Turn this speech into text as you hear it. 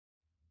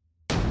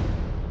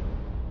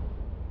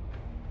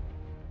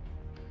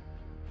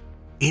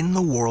In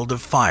the world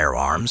of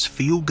firearms,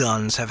 few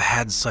guns have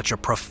had such a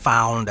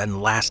profound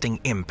and lasting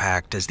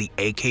impact as the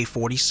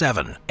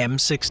AK-47,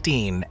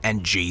 M-16,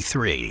 and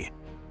G3.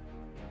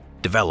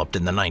 Developed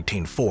in the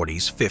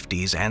 1940s,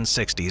 50s, and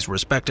 60s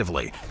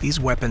respectively, these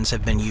weapons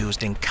have been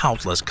used in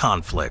countless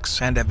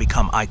conflicts and have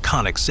become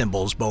iconic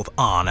symbols both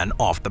on and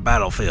off the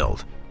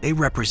battlefield. They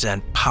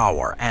represent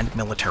power and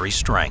military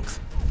strength.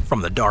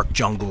 From the dark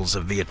jungles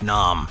of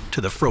Vietnam to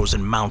the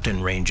frozen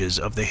mountain ranges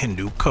of the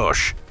Hindu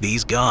Kush,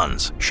 these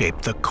guns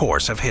shaped the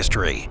course of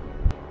history.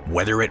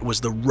 Whether it was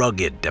the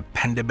rugged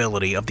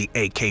dependability of the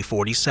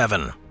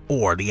AK-47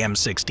 or the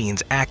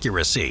M16's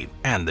accuracy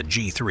and the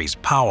G3's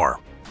power,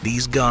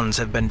 these guns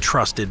have been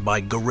trusted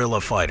by guerrilla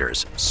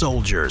fighters,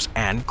 soldiers,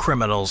 and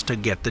criminals to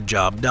get the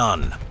job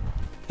done.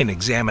 In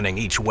examining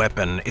each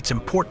weapon, it's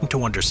important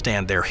to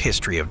understand their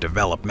history of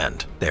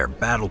development, their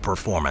battle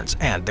performance,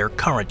 and their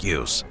current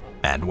use.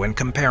 And when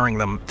comparing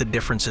them, the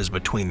differences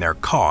between their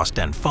cost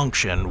and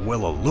function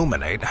will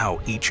illuminate how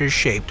each has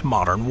shaped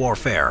modern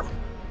warfare.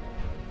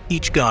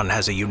 Each gun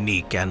has a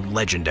unique and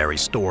legendary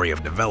story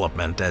of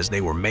development as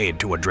they were made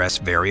to address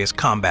various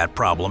combat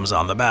problems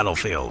on the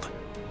battlefield.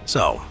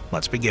 So,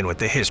 let's begin with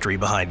the history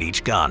behind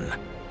each gun.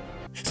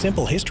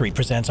 Simple History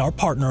presents our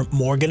partner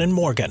Morgan &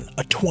 Morgan,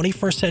 a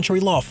 21st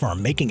century law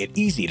firm making it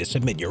easy to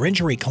submit your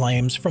injury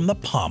claims from the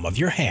palm of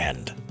your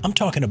hand. I'm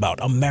talking about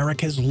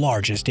America's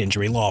largest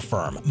injury law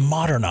firm,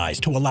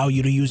 modernized to allow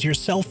you to use your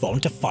cell phone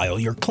to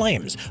file your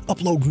claims,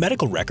 upload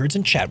medical records,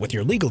 and chat with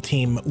your legal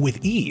team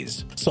with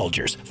ease.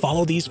 Soldiers,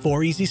 follow these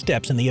 4 easy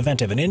steps in the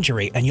event of an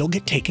injury and you'll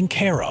get taken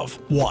care of.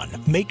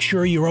 1. Make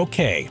sure you're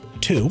okay.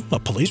 2. A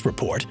police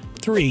report.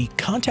 3.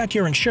 Contact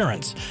your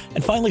insurance.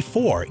 And finally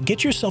 4.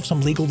 Get yourself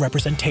some legal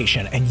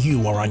representation and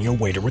you are on your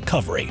way to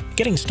recovery.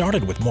 Getting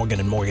started with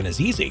Morgan & Morgan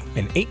is easy.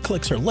 In 8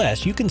 clicks or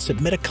less, you can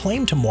submit a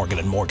claim to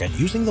Morgan & Morgan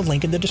using the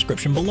link in the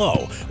description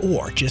below,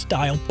 or just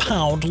dial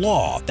pound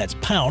law, that's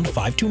pound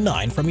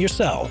 529 from your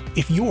cell.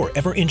 If you're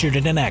ever injured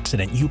in an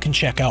accident, you can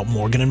check out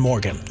Morgan &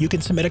 Morgan. You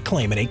can submit a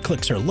claim in 8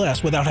 clicks or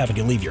less without having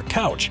to leave your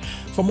couch.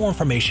 For more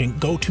information,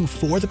 go to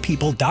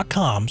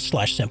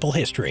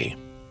forthepeople.com/simplehistory.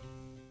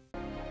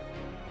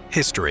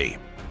 History.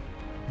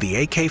 The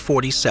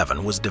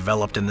AK-47 was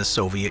developed in the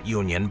Soviet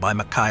Union by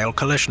Mikhail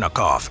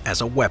Kalashnikov as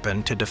a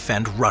weapon to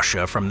defend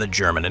Russia from the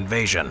German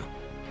invasion.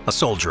 A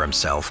soldier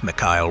himself,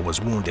 Mikhail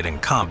was wounded in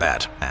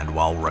combat, and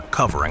while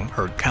recovering,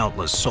 heard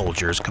countless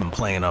soldiers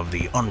complain of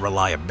the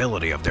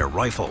unreliability of their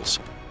rifles.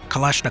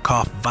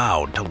 Kalashnikov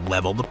vowed to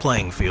level the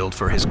playing field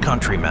for his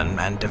countrymen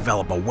and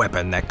develop a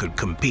weapon that could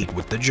compete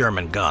with the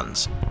German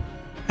guns.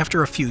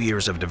 After a few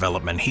years of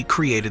development, he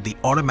created the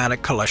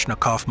automatic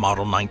Kalashnikov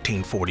Model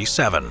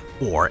 1947,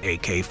 or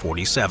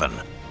AK-47.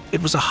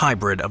 It was a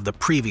hybrid of the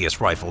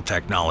previous rifle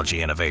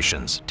technology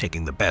innovations,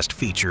 taking the best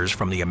features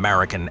from the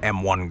American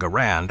M1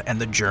 Garand and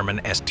the German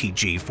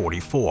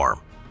STG-44.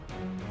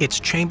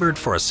 It's chambered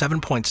for a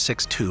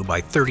 7.62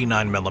 by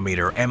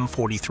 39mm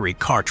M43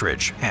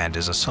 cartridge and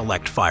is a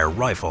select-fire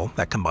rifle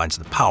that combines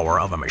the power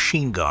of a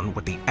machine gun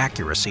with the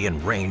accuracy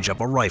and range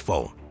of a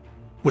rifle.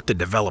 With the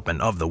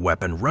development of the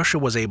weapon, Russia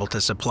was able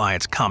to supply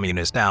its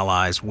communist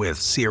allies with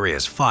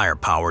serious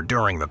firepower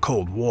during the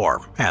Cold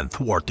War and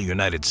thwart the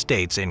United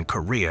States in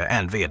Korea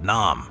and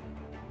Vietnam.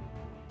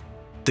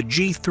 The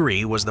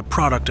G3 was the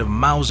product of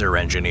Mauser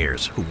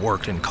engineers who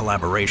worked in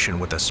collaboration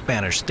with a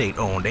Spanish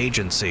state-owned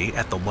agency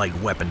at the Light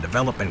Weapon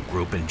Development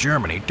Group in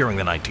Germany during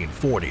the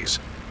 1940s.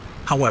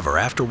 However,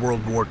 after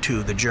World War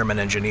II, the German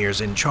engineers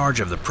in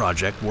charge of the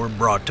project were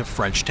brought to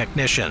French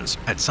technicians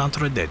at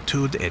Centre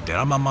d'études et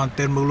d'armement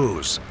de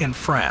Mulhouse in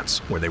France,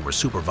 where they were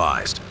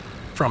supervised.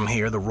 From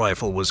here, the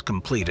rifle was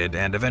completed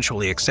and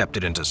eventually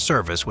accepted into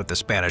service with the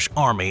Spanish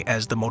Army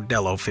as the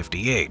Modelo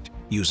 58,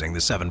 using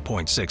the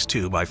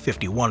 7.62 by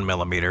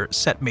 51mm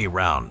set-me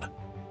round.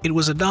 It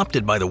was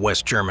adopted by the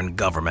West German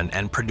government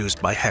and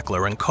produced by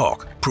Heckler &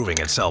 Koch, proving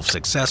itself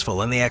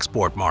successful in the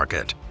export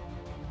market.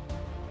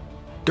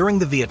 During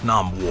the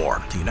Vietnam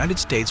War, the United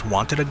States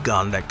wanted a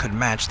gun that could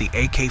match the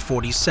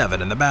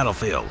AK-47 in the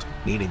battlefield,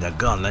 needing a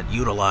gun that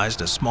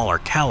utilized a smaller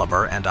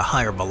caliber and a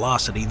higher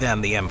velocity than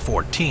the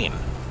M14.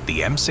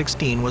 The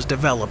M16 was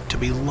developed to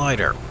be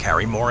lighter,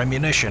 carry more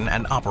ammunition,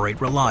 and operate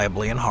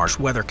reliably in harsh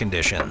weather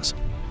conditions.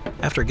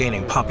 After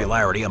gaining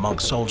popularity among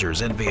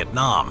soldiers in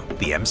Vietnam,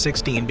 the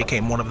M16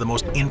 became one of the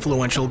most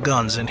influential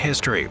guns in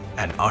history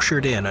and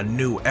ushered in a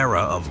new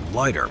era of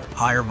lighter,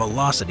 higher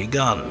velocity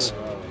guns.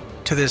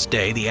 To this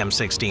day, the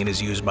M16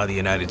 is used by the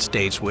United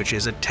States, which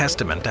is a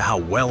testament to how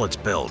well it's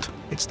built.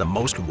 It's the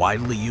most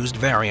widely used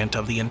variant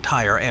of the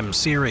entire M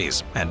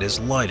series and is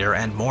lighter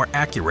and more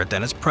accurate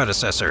than its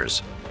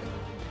predecessors.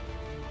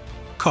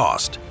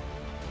 Cost.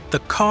 The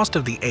cost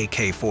of the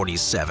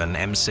AK-47,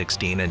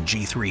 M16, and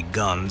G3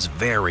 guns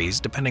varies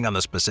depending on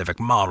the specific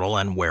model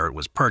and where it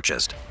was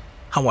purchased.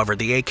 However,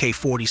 the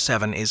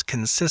AK-47 is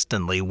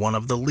consistently one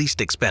of the least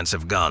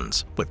expensive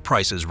guns, with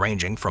prices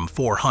ranging from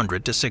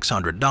 $400 to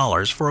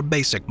 $600 for a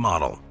basic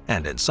model,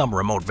 and in some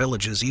remote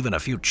villages even a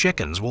few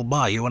chickens will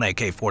buy you an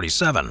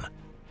AK-47.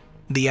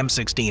 The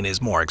M-16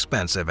 is more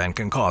expensive and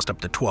can cost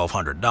up to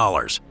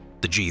 $1,200.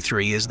 The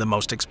G3 is the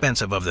most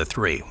expensive of the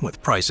three,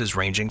 with prices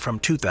ranging from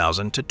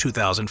 $2,000 to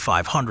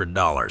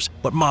 $2,500,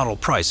 but model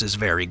prices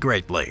vary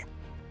greatly.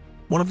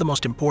 One of the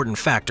most important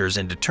factors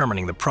in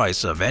determining the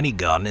price of any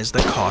gun is the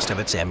cost of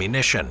its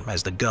ammunition,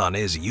 as the gun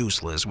is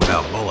useless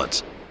without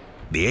bullets.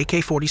 The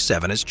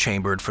AK-47 is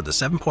chambered for the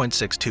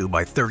 7.62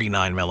 by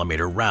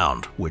 39mm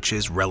round, which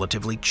is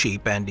relatively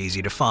cheap and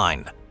easy to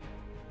find.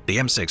 The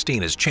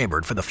M-16 is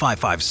chambered for the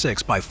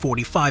 5.56 by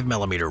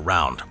 45mm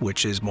round,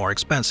 which is more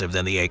expensive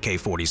than the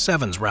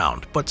AK-47's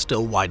round, but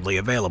still widely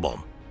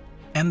available.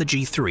 And the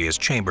G3 is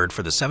chambered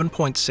for the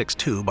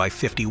 7.62 by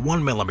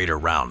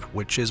 51mm round,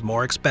 which is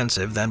more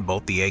expensive than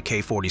both the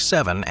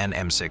AK-47 and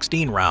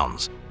M-16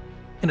 rounds.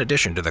 In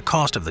addition to the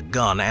cost of the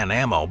gun and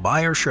ammo,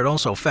 buyers should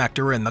also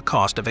factor in the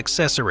cost of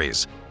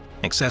accessories.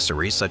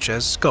 Accessories such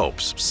as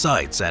scopes,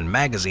 sights, and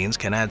magazines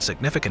can add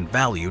significant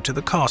value to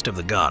the cost of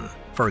the gun.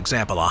 For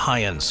example, a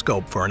high-end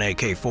scope for an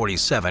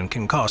AK-47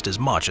 can cost as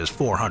much as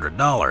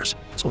 $400.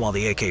 So while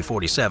the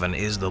AK-47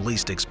 is the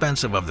least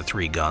expensive of the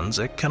three guns,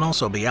 it can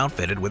also be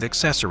outfitted with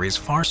accessories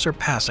far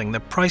surpassing the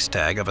price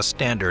tag of a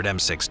standard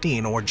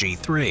M16 or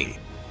G3.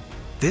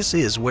 This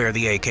is where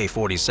the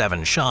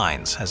AK-47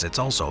 shines, as it's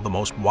also the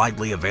most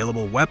widely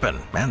available weapon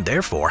and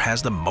therefore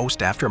has the most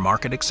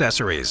aftermarket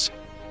accessories.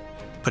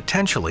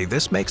 Potentially,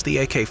 this makes the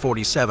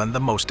AK-47 the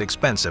most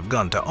expensive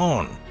gun to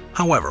own.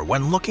 However,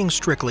 when looking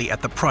strictly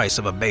at the price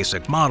of a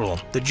basic model,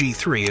 the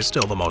G3 is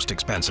still the most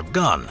expensive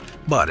gun,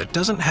 but it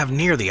doesn't have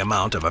near the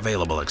amount of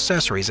available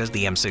accessories as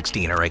the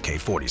M16 or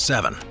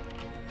AK-47.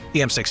 The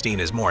M16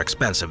 is more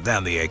expensive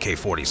than the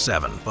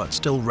AK-47, but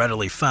still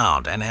readily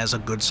found and has a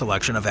good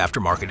selection of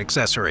aftermarket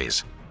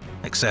accessories.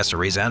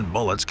 Accessories and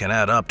bullets can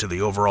add up to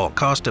the overall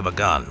cost of a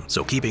gun,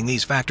 so keeping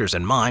these factors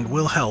in mind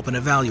will help in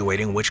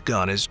evaluating which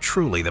gun is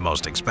truly the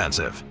most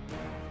expensive.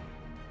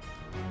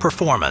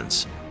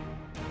 Performance.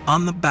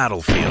 On the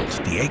battlefield,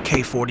 the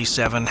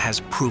AK-47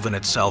 has proven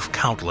itself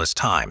countless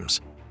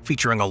times.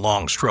 Featuring a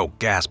long-stroke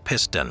gas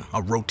piston,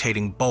 a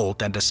rotating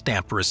bolt, and a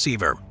stamped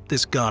receiver,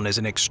 this gun is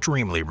an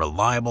extremely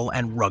reliable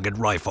and rugged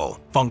rifle,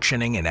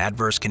 functioning in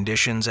adverse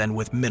conditions and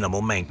with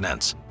minimal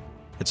maintenance.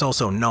 It's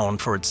also known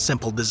for its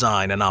simple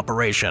design and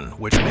operation,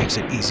 which makes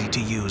it easy to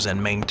use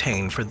and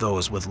maintain for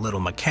those with little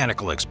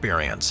mechanical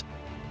experience.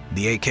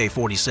 The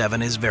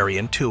AK-47 is very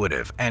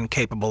intuitive and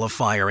capable of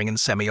firing in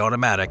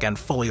semi-automatic and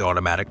fully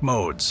automatic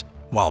modes,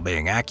 while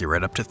being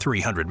accurate up to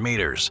 300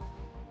 meters.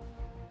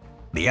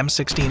 The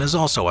M16 is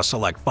also a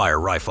select-fire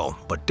rifle,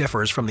 but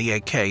differs from the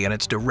AK in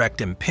its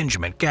direct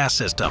impingement gas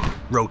system,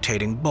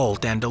 rotating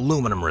bolt, and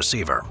aluminum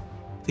receiver.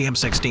 The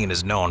M16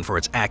 is known for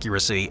its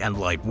accuracy and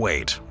light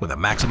weight, with a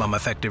maximum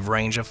effective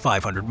range of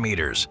 500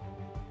 meters.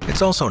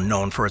 It's also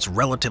known for its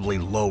relatively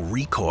low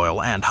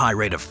recoil and high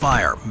rate of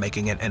fire,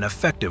 making it an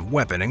effective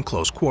weapon in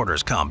close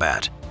quarters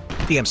combat.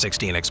 The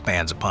M16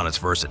 expands upon its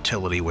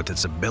versatility with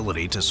its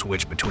ability to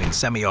switch between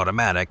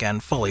semi-automatic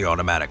and fully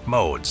automatic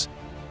modes.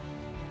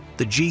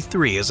 The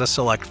G3 is a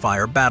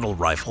select-fire battle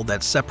rifle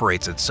that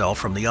separates itself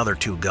from the other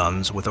two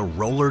guns with a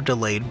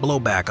roller-delayed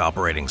blowback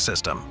operating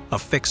system, a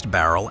fixed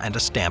barrel, and a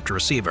stamped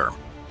receiver.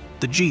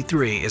 The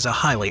G3 is a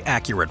highly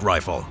accurate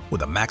rifle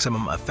with a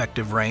maximum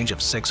effective range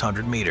of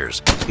 600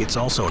 meters. It's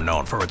also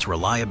known for its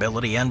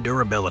reliability and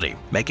durability,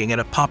 making it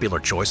a popular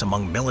choice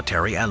among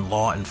military and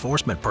law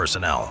enforcement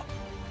personnel.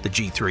 The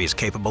G3 is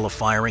capable of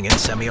firing in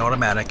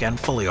semi-automatic and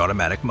fully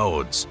automatic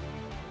modes.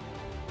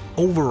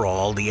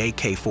 Overall, the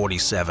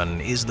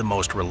AK-47 is the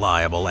most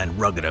reliable and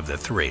rugged of the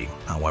three.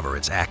 However,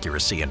 its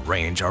accuracy and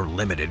range are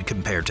limited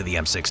compared to the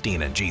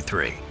M16 and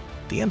G3.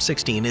 The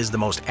M16 is the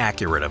most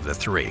accurate of the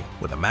three,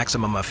 with a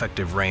maximum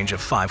effective range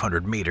of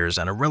 500 meters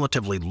and a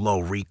relatively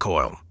low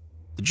recoil.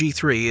 The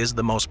G3 is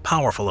the most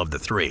powerful of the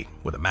three,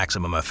 with a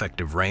maximum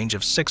effective range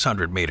of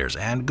 600 meters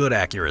and good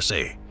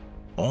accuracy.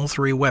 All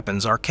three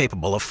weapons are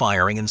capable of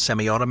firing in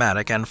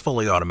semi-automatic and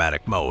fully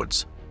automatic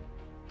modes.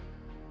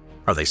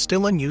 Are they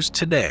still in use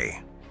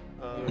today?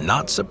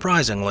 Not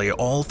surprisingly,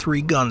 all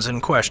three guns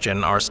in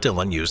question are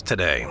still in use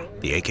today.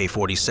 The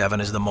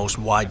AK-47 is the most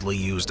widely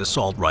used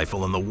assault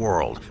rifle in the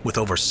world, with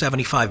over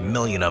 75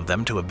 million of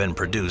them to have been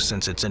produced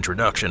since its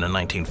introduction in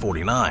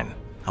 1949.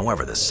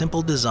 However, the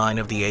simple design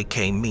of the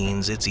AK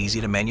means it's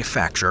easy to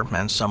manufacture,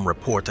 and some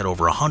report that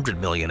over 100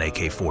 million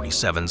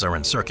AK-47s are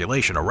in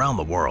circulation around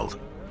the world.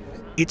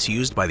 It's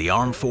used by the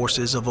armed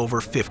forces of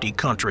over 50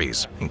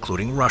 countries,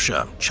 including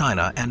Russia,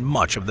 China, and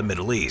much of the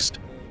Middle East.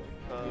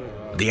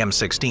 The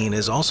M16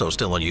 is also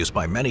still in use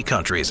by many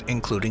countries,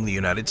 including the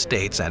United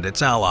States and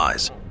its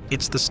allies.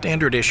 It's the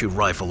standard issue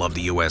rifle of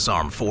the U.S.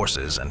 Armed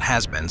Forces and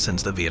has been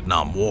since the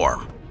Vietnam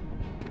War.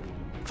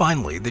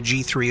 Finally, the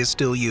G3 is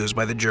still used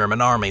by the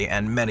German Army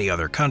and many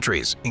other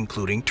countries,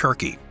 including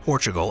Turkey,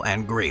 Portugal,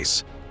 and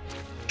Greece.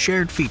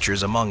 Shared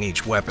features among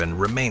each weapon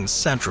remain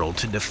central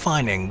to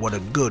defining what a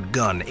good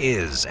gun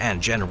is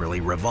and generally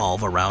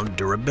revolve around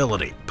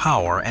durability,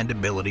 power, and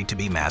ability to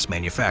be mass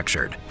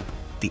manufactured.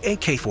 The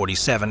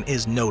AK-47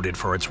 is noted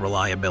for its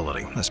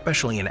reliability,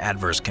 especially in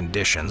adverse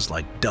conditions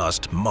like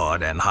dust,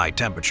 mud, and high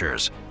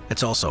temperatures.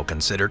 It's also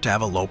considered to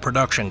have a low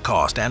production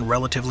cost and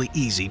relatively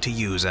easy to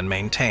use and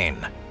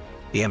maintain.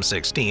 The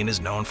M-16 is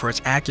known for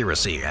its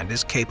accuracy and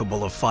is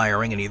capable of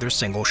firing in either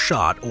single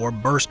shot or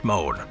burst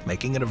mode,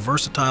 making it a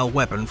versatile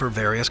weapon for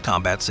various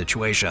combat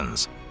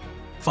situations.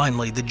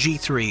 Finally, the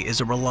G3 is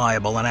a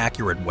reliable and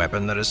accurate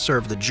weapon that has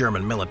served the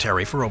German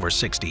military for over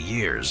 60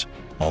 years.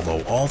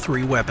 Although all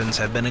three weapons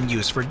have been in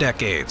use for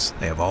decades,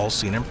 they have all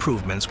seen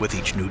improvements with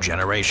each new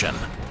generation.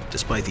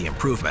 Despite the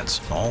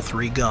improvements, all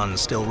three guns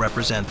still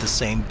represent the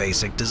same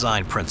basic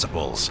design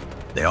principles.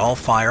 They all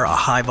fire a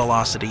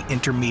high-velocity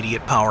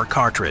intermediate power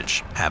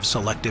cartridge, have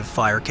selective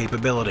fire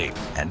capability,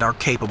 and are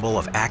capable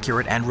of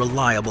accurate and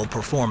reliable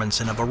performance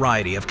in a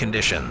variety of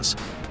conditions.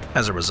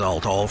 As a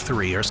result, all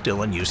three are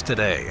still in use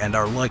today and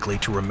are likely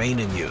to remain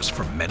in use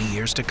for many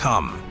years to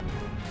come.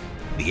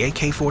 The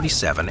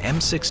AK-47,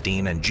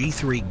 M-16, and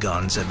G3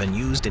 guns have been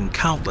used in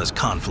countless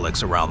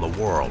conflicts around the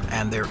world,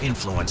 and their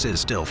influence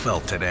is still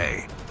felt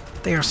today.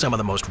 They are some of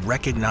the most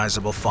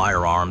recognizable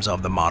firearms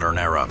of the modern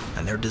era,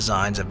 and their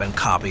designs have been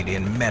copied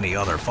in many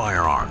other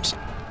firearms.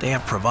 They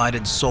have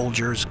provided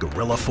soldiers,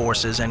 guerrilla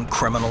forces, and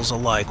criminals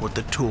alike with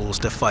the tools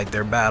to fight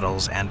their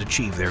battles and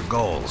achieve their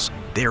goals.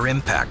 Their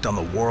impact on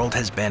the world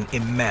has been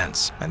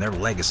immense, and their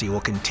legacy will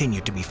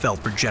continue to be felt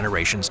for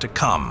generations to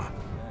come.